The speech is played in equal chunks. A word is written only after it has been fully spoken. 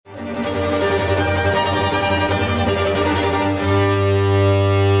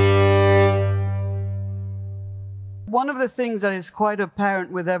the things that is quite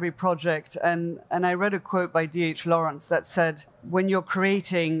apparent with every project, and I read a quote by D.H. Lawrence that said, when you're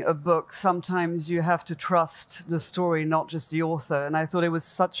creating a book, sometimes you have to trust the story, not just the author. And I thought it was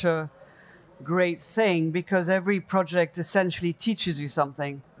such a great thing because every project essentially teaches you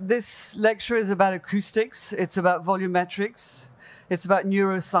something. This lecture is about acoustics, it's about volumetrics, it's about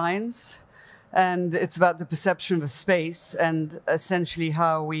neuroscience, and it's about the perception of space and essentially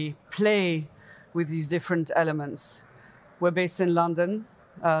how we play with these different elements. We're based in London.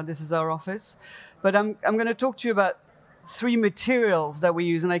 This is our office. But I'm going to talk to you about 3 materials that we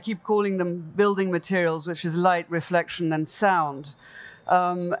use, and I keep calling them building materials, which is light, reflection, and sound.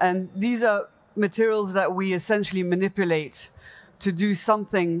 And these are materials that we essentially manipulate to do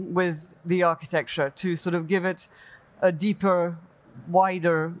something with the architecture, to sort of give it a deeper,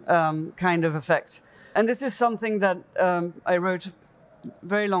 wider kind of effect. And this is something that I wrote a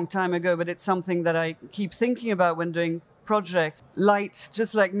very long time ago, but it's something that I keep thinking about when doing projects. Light,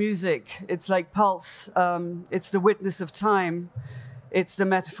 just like music, it's like pulse, it's the witness of time, it's the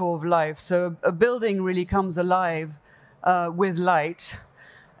metaphor of life. So a building really comes alive with light,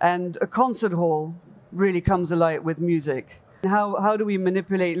 and a concert hall really comes alive with music. How do we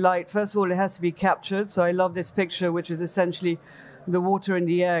manipulate light? First of all, it has to be captured. So I love this picture, which is essentially the water in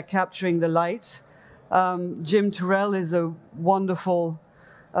the air capturing the light. Jim Turrell is a wonderful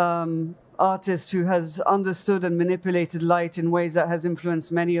artist who has understood and manipulated light in ways that has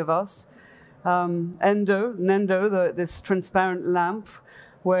influenced many of us. Nendo, this transparent lamp,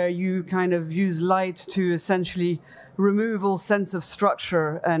 where you kind of use light to essentially remove all sense of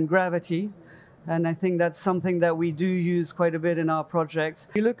structure and gravity. And I think that's something that we do use quite a bit in our projects.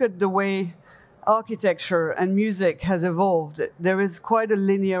 If you look at the way architecture and music has evolved, there is quite a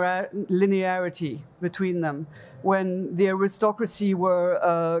linearity between them. When the aristocracy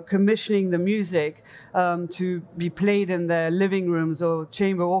were commissioning the music to be played in their living rooms or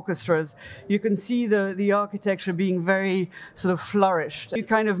chamber orchestras, you can see the architecture being very sort of flourished. You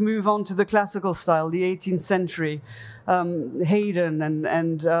kind of move on to the classical style, the 18th century, Haydn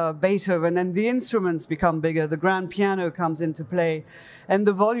and Beethoven, and the instruments become bigger. The grand piano comes into play, and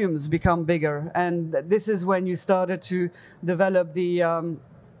the volumes become bigger. And this is when you started to develop the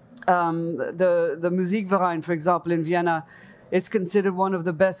Musikverein, for example, in Vienna. It's considered one of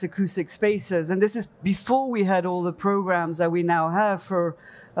the best acoustic spaces. And this is before we had all the programs that we now have for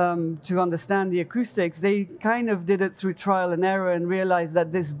to understand the acoustics. They kind of did it through trial and error and realized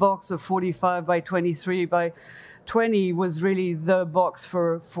that this box of 45 by 23 by 20 was really the box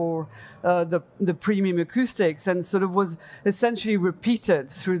for the premium acoustics, and sort of was essentially repeated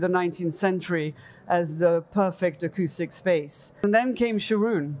through the 19th century as the perfect acoustic space. And then came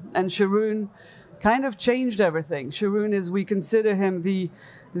Scharoun, and Scharoun kind of changed everything. Scharoun is, we consider him the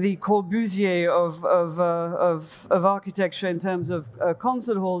Corbusier of architecture in terms of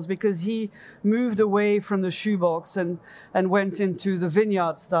concert halls, because he moved away from the shoebox and went into the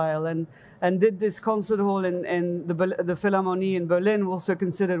vineyard style and did this concert hall in the Philharmonie in Berlin, also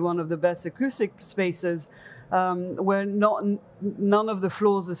considered one of the best acoustic spaces, where none of the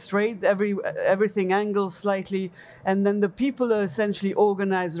floors are straight, everything angles slightly, and then the people are essentially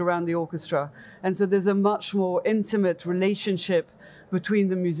organized around the orchestra. And so there's a much more intimate relationship between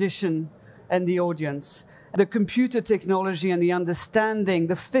the musician and the audience. The computer technology and the understanding,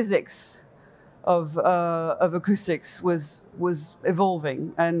 the physics of acoustics was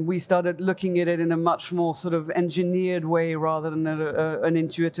evolving, and we started looking at it in a much more sort of engineered way rather than an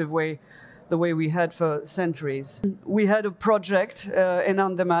intuitive way, the way we had for centuries. We had a project in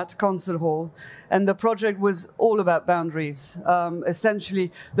Andermatt concert hall, and the project was all about boundaries.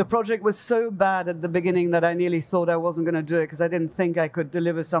 Essentially, the project was so bad at the beginning that I nearly thought I wasn't going to do it because I didn't think I could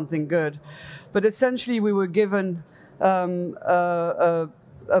deliver something good. But essentially, we were given a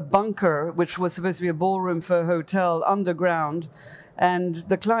bunker, which was supposed to be a ballroom for a hotel underground. And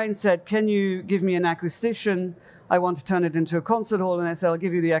the client said, "Can you give me an acoustician? I want to turn it into a concert hall." And I said, "I'll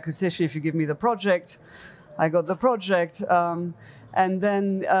give you the acoustician if you give me the project." I got the project. And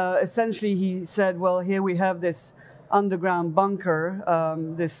then essentially he said, "Well, here we have this underground bunker,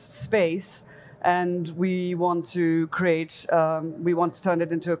 this space, and we want to create, we want to turn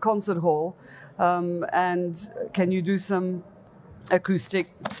it into a concert hall. And can you do some acoustic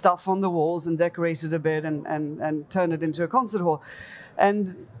stuff on the walls and decorate it a bit and turn it into a concert hall?"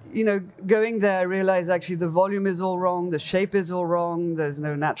 And, you know, going there, I realized actually the volume is all wrong, the shape is all wrong, there's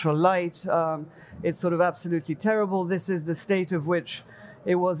no natural light, it's sort of absolutely terrible. This is the state of which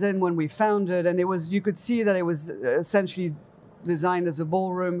it was in when we found it, and it was, you could see that it was essentially designed as a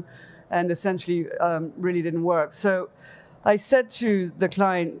ballroom and essentially really didn't work. So I said to the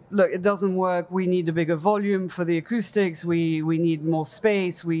client, look, it doesn't work. We need a bigger volume for the acoustics. We need more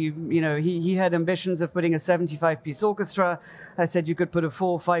space. He had ambitions of putting a 75-piece orchestra. I said you could put a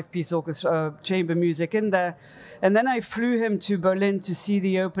 4 or 5-piece orchestra, chamber music in there. And then I flew him to Berlin to see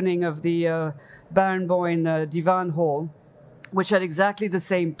the opening of the Barenboim Divan Hall, which had exactly the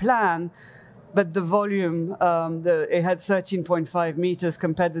same plan, but the volume, it had 13.5 meters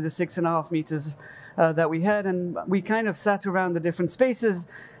compared to the 6.5 meters that we had. And we kind of sat around the different spaces,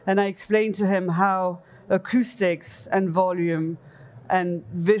 and I explained to him how acoustics and volume and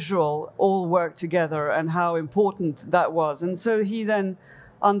visual all work together and how important that was. And so he then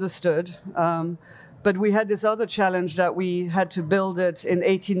understood. But we had this other challenge that we had to build it in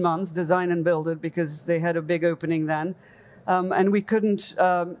 18 months, design and build it, because they had a big opening then. And we couldn't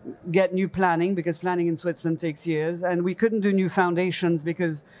get new planning, because planning in Switzerland takes years. And we couldn't do new foundations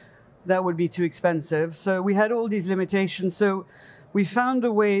because that would be too expensive. So we had all these limitations. So we found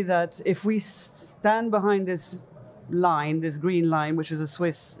a way that if we stand behind this line, this green line, which is a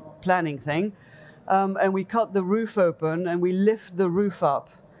Swiss planning thing, and we cut the roof open and we lift the roof up,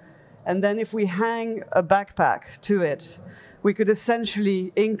 and then if we hang a backpack to it, we could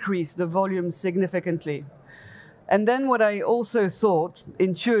essentially increase the volume significantly. And then what I also thought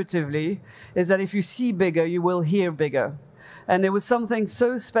intuitively is that if you see bigger, you will hear bigger. And there was something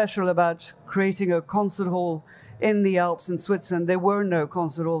so special about creating a concert hall in the Alps in Switzerland. There were no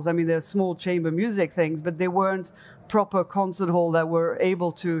concert halls. I mean, there are small chamber music things, but they weren't proper concert hall that were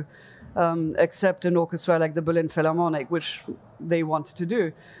able to accept an orchestra like the Berlin Philharmonic, which they wanted to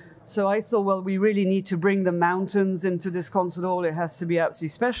do. So I thought, well, we really need to bring the mountains into this concert hall. It has to be absolutely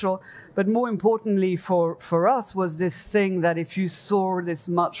special. But more importantly for us was this thing that if you saw this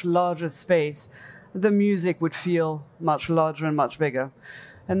much larger space, the music would feel much larger and much bigger.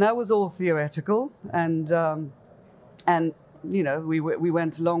 And that was all theoretical. And we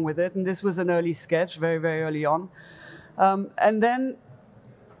went along with it. And this was an early sketch, very, very early on. And then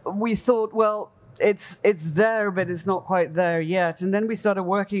we thought, well, it's there, but it's not quite there yet. And then we started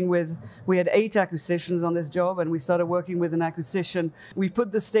working we had 8 acousticians on this job, and we started working with an acoustician. We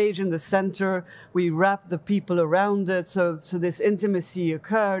put the stage in the center, we wrapped the people around it, so this intimacy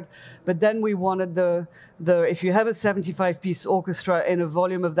occurred. But then we wanted if you have a 75-piece orchestra in a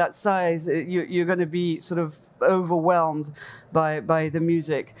volume of that size, you're going to be sort of overwhelmed by the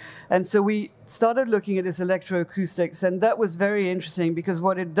music. And so we started looking at this electroacoustics, and that was very interesting, because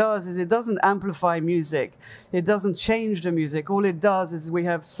what it does is it doesn't amplify music. It doesn't change the music. All it does is we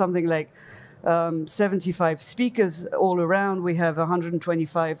have something like 75 speakers all around. We have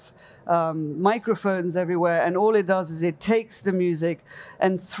 125 microphones everywhere, and all it does is it takes the music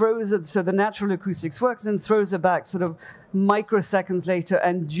and throws it, so the natural acoustics works, and throws it back sort of microseconds later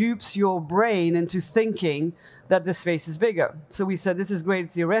and dupes your brain into thinking that the space is bigger. So we said, this is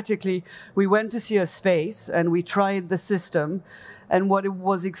great theoretically. We went to see a space and we tried the system. And what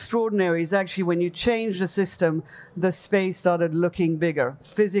was extraordinary is actually when you change the system, the space started looking bigger,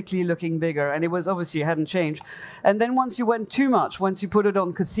 physically looking bigger. And it was obviously, it hadn't changed. And then once you went too much, once you put it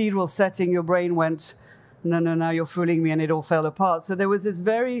on cathedral setting, your brain went, no, now you're fooling me, and it all fell apart. So there was this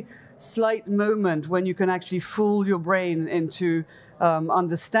very slight moment when you can actually fool your brain into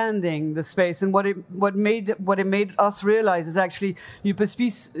understanding the space. And what it made us realize is actually you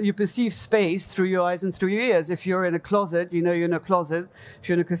perceive space through your eyes and through your ears. If you're in a closet, you know you're in a closet. If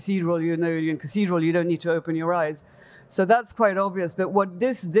you're in a cathedral, you know you're in a cathedral. You don't need to open your eyes. So that's quite obvious. But what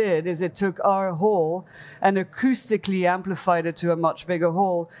this did is it took our hall and acoustically amplified it to a much bigger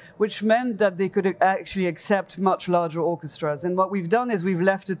hall, which meant that they could actually accept much larger orchestras. And what we've done is we've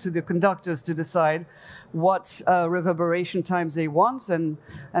left it to the conductors to decide what reverberation times they want and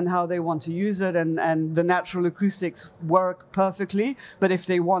how they want to use it. And the natural acoustics work perfectly. But if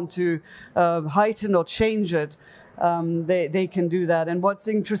they want to heighten or change it, they can do that. And what's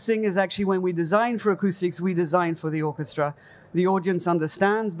interesting is actually when we design for acoustics, we design for the orchestra. The audience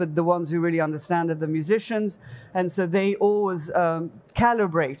understands, but the ones who really understand are the musicians. And so they always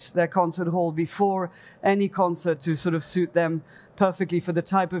calibrate their concert hall before any concert to sort of suit them perfectly for the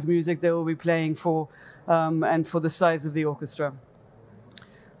type of music they will be playing for and for the size of the orchestra.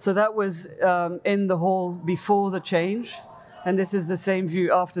 So that was in the hall before the change. And this is the same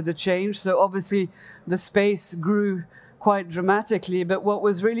view after the change. So obviously the space grew quite dramatically. But what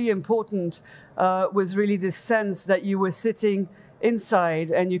was really important was really this sense that you were sitting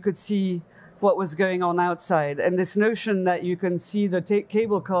inside and you could see what was going on outside. And this notion that you can see the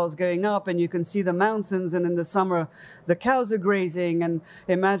cable cars going up and you can see the mountains, and in the summer the cows are grazing, and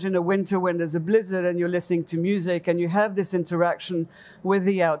imagine a winter when there's a blizzard and you're listening to music and you have this interaction with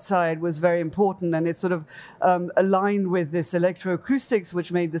the outside, was very important. And it sort of aligned with this electroacoustics,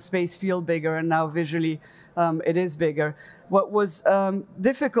 which made the space feel bigger, and now visually it is bigger. What was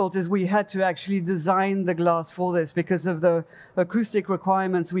difficult is we had to actually design the glass for this because of the acoustic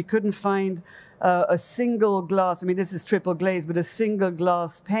requirements. We couldn't find a single glass, I mean, this is triple glazed, but a single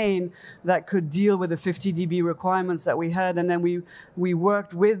glass pane that could deal with the 50 dB requirements that we had. And then we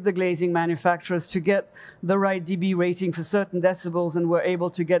worked with the glazing manufacturers to get the right dB rating for certain decibels, and were able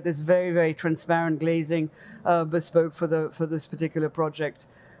to get this very, very transparent glazing bespoke for this particular project.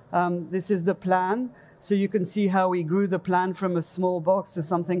 This is the plan. So you can see how we grew the plan from a small box to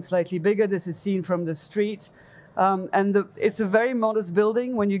something slightly bigger. This is seen from the street. It's a very modest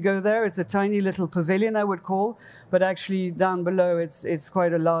building when you go there. It's a tiny little pavilion, I would call, but actually down below it's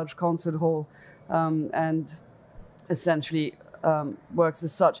quite a large concert hall, and essentially works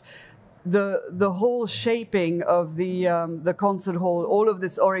as such. The whole shaping of the concert hall, all of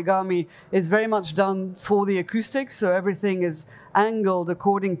this origami is very much done for the acoustics. So everything is angled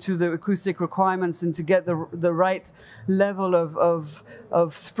according to the acoustic requirements, and to get the right level of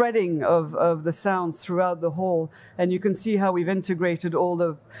spreading of the sounds throughout the hall. And you can see how we've integrated all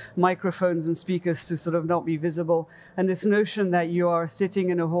the microphones and speakers to sort of not be visible. And this notion that you are sitting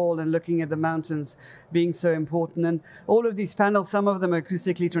in a hall and looking at the mountains being so important. And all of these panels, some of them are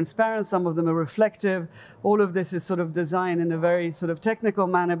acoustically transparent, some of them are reflective. All of this is sort of designed in a very sort of technical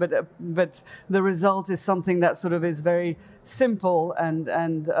manner, but the result is something that sort of is very simple and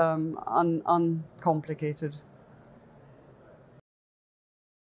uncomplicated.